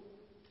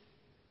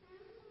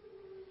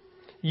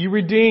 You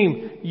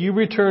redeem, you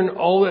return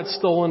all that's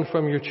stolen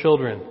from your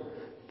children.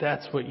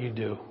 That's what you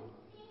do.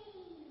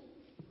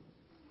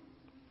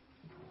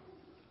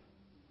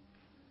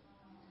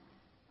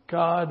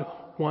 God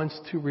wants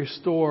to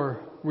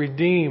restore,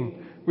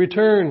 redeem,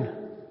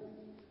 return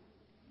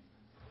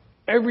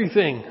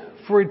everything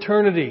for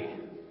eternity.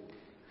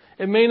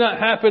 It may not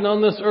happen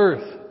on this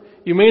earth.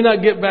 You may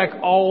not get back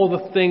all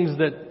the things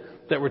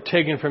that were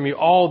taken from you,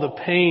 all the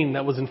pain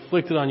that was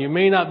inflicted on you. It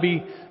may not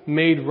be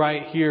made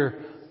right here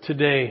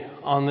today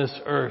on this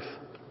earth.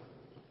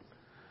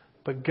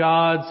 But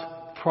God's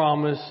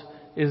promise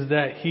is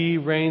that He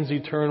reigns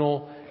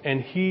eternal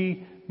and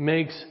He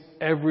makes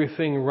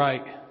everything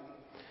right.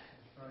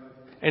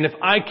 And if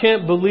I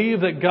can't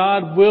believe that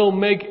God will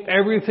make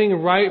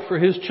everything right for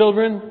His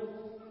children, then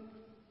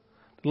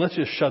let's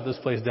just shut this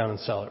place down and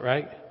sell it,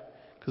 right?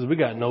 Because we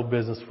got no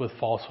business with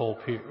false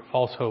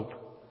hope.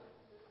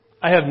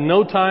 I have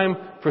no time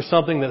for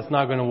something that's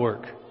not going to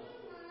work.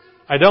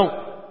 I don't.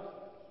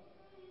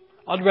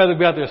 I'd rather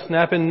be out there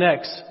snapping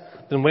necks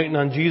than waiting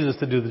on Jesus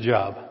to do the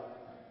job.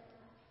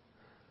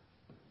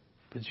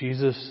 But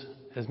Jesus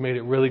has made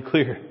it really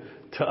clear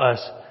to us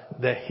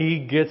that He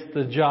gets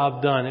the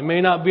job done. It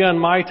may not be on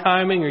my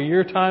timing or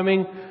your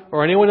timing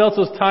or anyone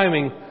else's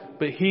timing,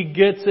 but He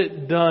gets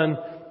it done.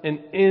 And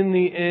in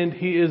the end,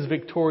 He is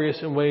victorious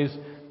in ways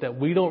that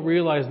we don't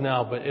realize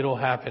now, but it'll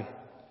happen.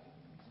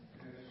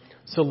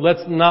 So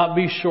let's not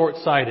be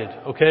short-sighted,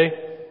 okay?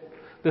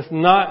 Let's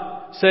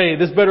not say,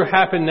 this better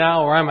happen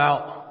now or I'm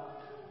out.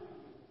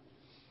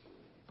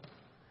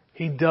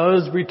 He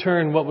does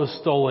return what was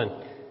stolen.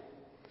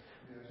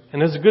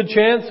 And there's a good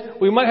chance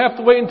we might have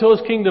to wait until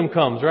His kingdom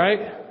comes,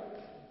 right?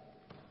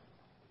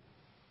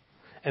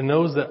 And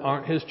those that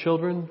aren't His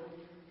children,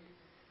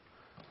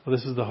 well,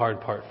 this is the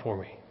hard part for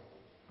me.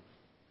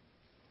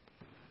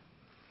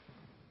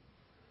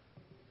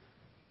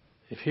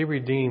 If He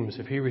redeems,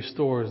 if He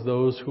restores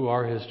those who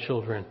are His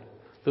children,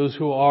 those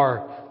who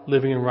are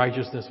living in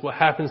righteousness, what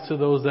happens to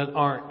those that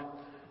aren't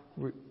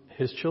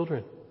His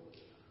children?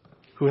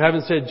 Who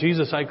haven't said,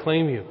 Jesus, I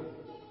claim you.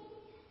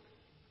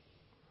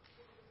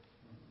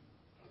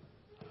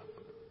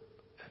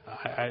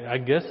 I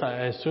guess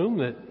I assume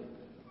that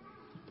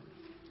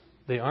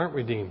they aren't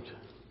redeemed.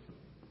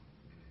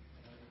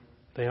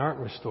 They aren't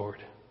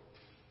restored.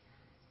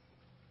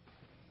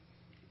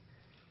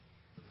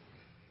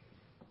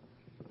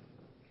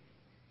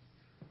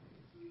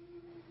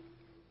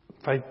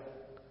 If I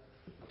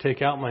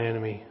take out my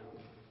enemy,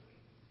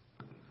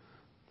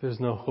 there's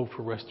no hope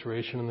for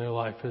restoration in their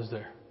life, is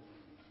there?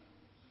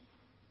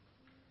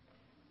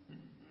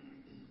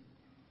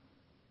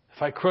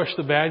 If I crush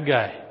the bad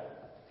guy,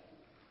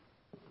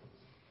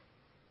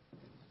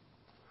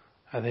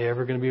 are they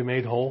ever going to be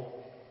made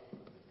whole?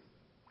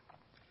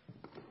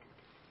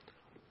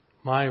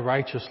 My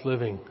righteous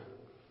living,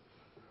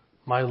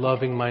 my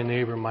loving my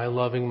neighbor, my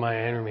loving my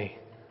enemy,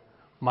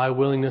 my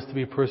willingness to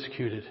be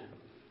persecuted,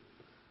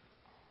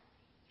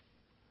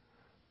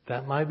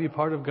 that might be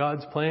part of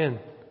God's plan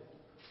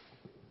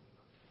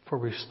for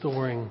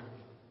restoring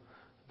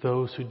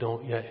those who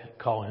don't yet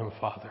call Him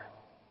Father.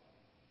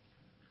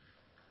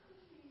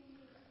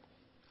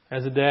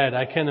 As a dad,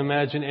 I can't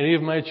imagine any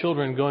of my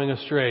children going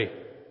astray.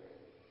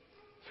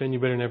 Finn, you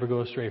better never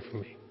go astray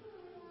from me.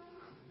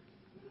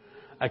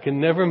 I can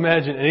never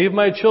imagine any of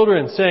my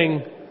children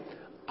saying,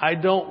 I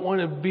don't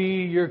want to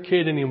be your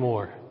kid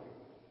anymore.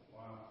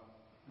 Wow.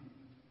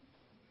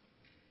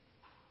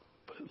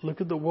 But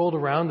look at the world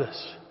around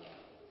us.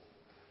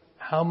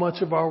 How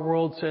much of our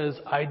world says,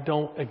 I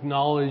don't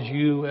acknowledge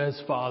you as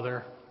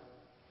Father?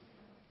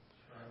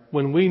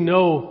 When we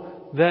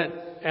know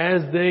that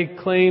as they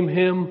claim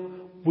Him,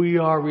 we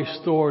are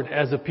restored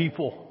as a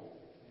people.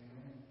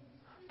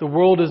 The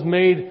world is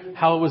made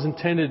how it was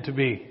intended to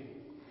be.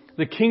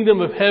 The kingdom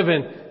of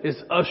heaven is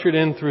ushered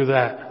in through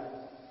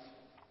that.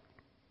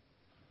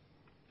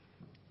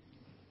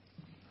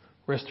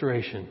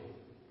 Restoration,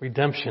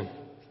 redemption.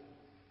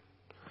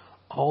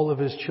 All of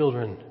His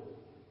children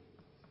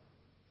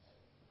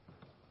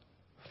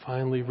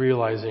finally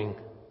realizing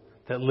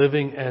that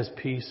living as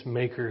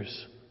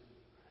peacemakers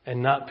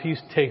and not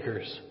peace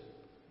takers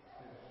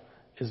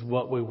is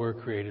what we were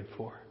created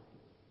for.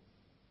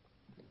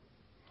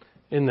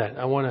 In that,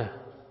 I want to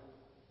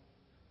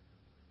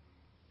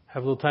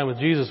have a little time with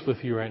Jesus with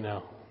you right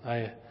now.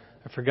 I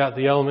forgot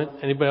the element.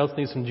 Anybody else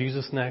need some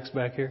Jesus snacks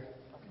back here?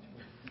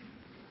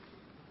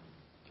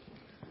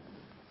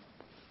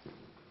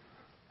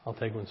 I'll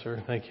take one,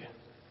 sir. Thank you.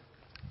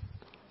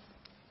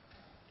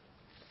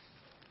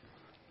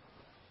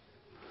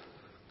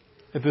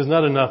 If there's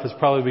not enough, it's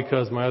probably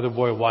because my other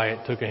boy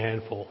Wyatt took a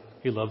handful.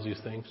 He loves these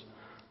things.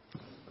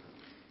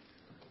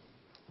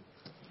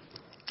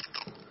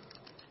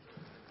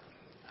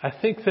 I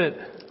think that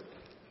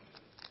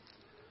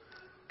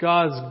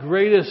God's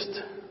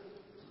greatest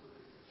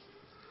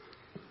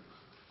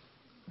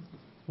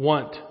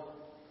want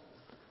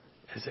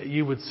is that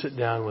you would sit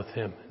down with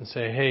Him and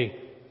say, hey,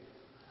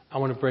 I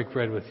want to break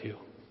bread with you.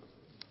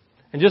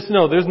 And just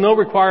know, there's no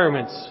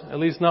requirements, at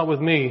least not with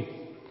me,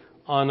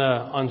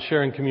 on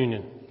sharing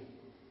communion.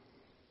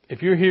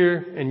 If you're here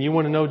and you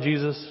want to know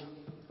Jesus,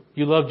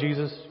 you love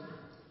Jesus,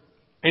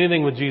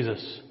 anything with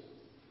Jesus,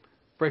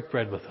 break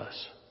bread with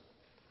us.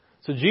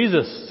 So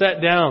Jesus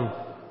sat down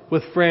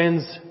with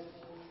friends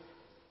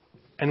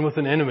and with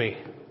an enemy.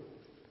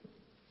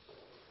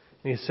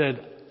 And He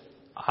said,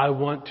 I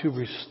want to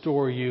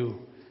restore you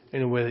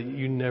in a way that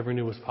you never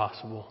knew was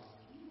possible.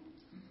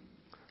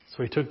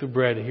 So He took the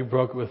bread and He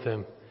broke it with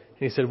them. And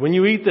He said, when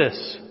you eat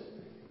this,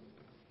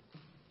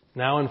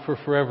 now and for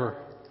forever,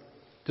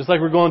 just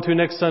like we're going to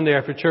next Sunday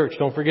after church,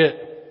 don't forget,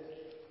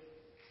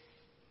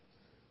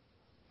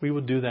 we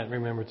will do that in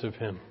remembrance of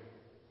Him.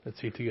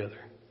 Let's eat together.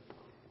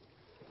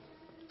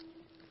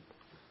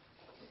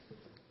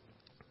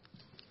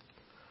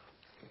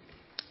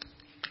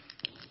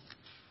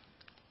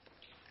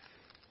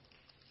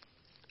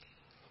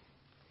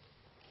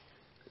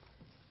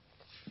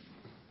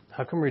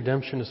 How come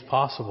redemption is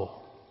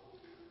possible?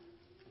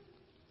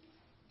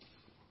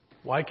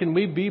 Why can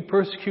we be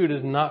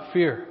persecuted and not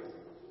fear?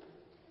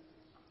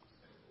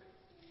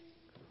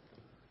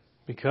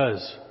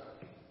 Because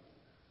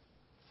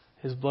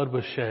His blood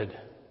was shed,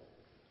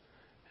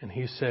 and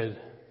He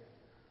said,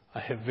 I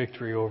have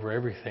victory over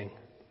everything.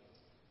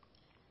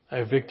 I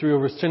have victory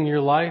over sin in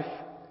your life,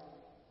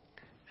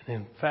 and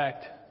in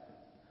fact,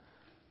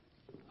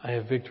 I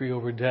have victory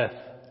over death,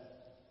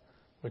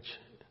 which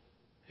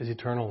is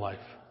eternal life.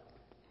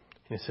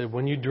 And He said,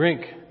 when you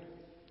drink,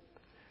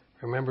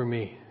 remember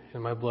me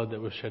and my blood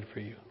that was shed for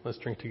you. Let's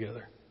drink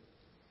together.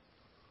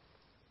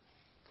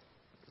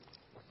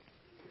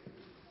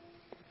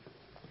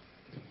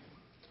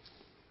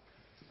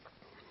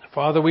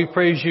 Father, we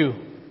praise You.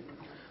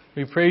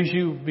 We praise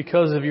You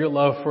because of Your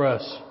love for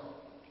us.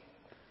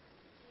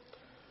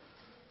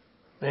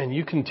 Man,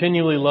 You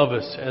continually love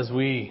us as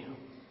we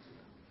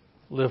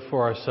live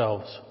for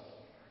ourselves.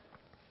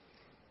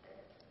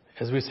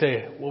 As we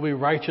say, we'll be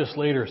righteous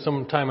later,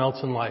 sometime else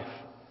in life.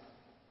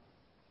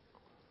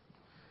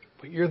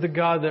 But You're the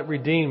God that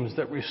redeems,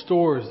 that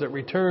restores, that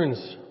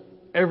returns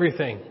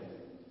everything.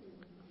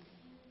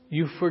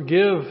 You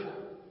forgive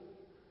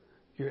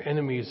Your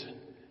enemies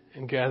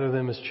and gather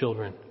them as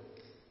children.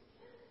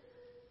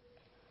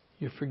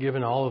 You've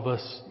forgiven all of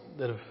us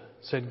that have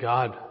said,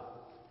 God,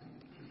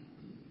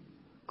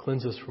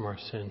 cleanse us from our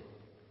sin.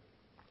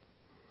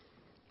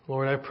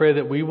 Lord, I pray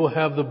that we will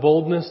have the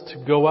boldness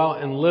to go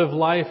out and live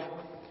life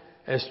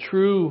as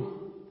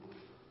true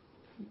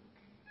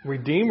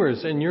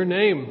redeemers in Your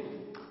name.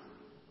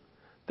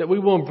 That we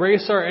will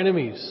embrace our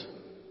enemies.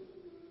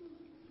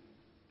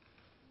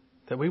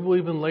 That we will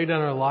even lay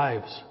down our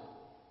lives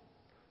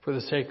for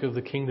the sake of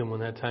the kingdom when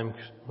that time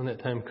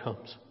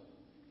comes.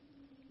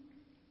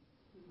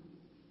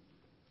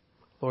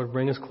 Lord,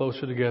 bring us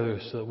closer together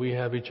so that we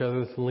have each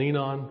other to lean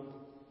on.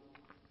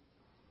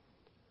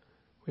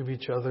 We have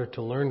each other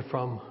to learn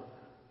from.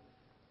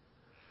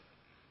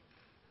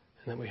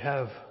 And that we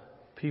have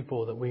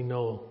people that we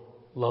know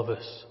love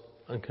us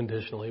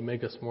unconditionally.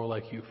 Make us more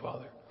like You,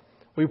 Father.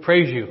 We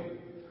praise You.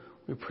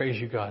 We praise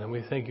You, God. And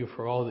we thank You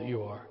for all that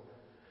You are.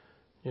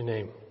 In Your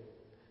name.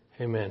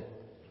 Amen.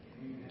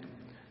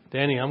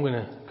 Danny, I'm going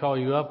to call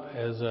you up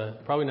as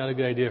probably not a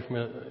good idea for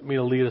me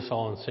to lead us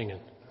all in singing.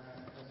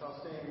 Let's all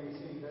stand and we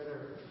sing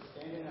better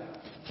standing up.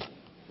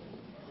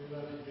 We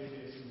love You,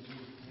 Jesus, in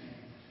Jesus'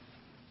 name.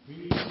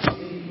 We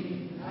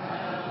sing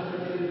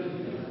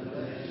hallelujah,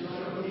 let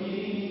Your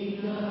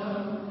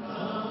kingdom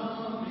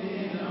come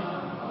in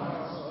our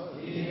hearts,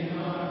 in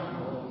our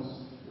homes.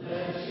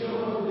 Let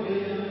Your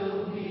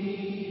will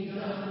be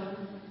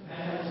done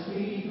as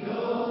we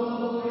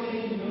go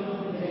in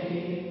Your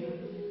name.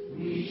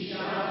 We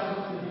shout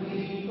and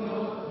we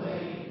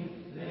proclaim,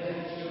 let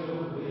Your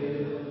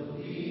will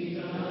be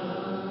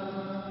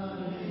done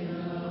in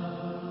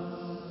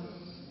us.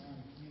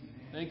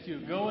 Thank you.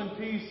 Go in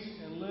peace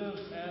and live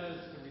as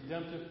a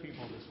redemptive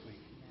people this week.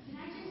 Can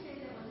I just say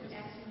that was an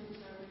excellent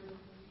sermon?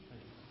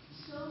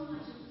 So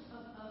much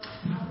of our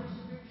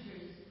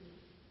scriptures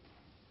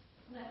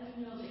let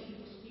me know that You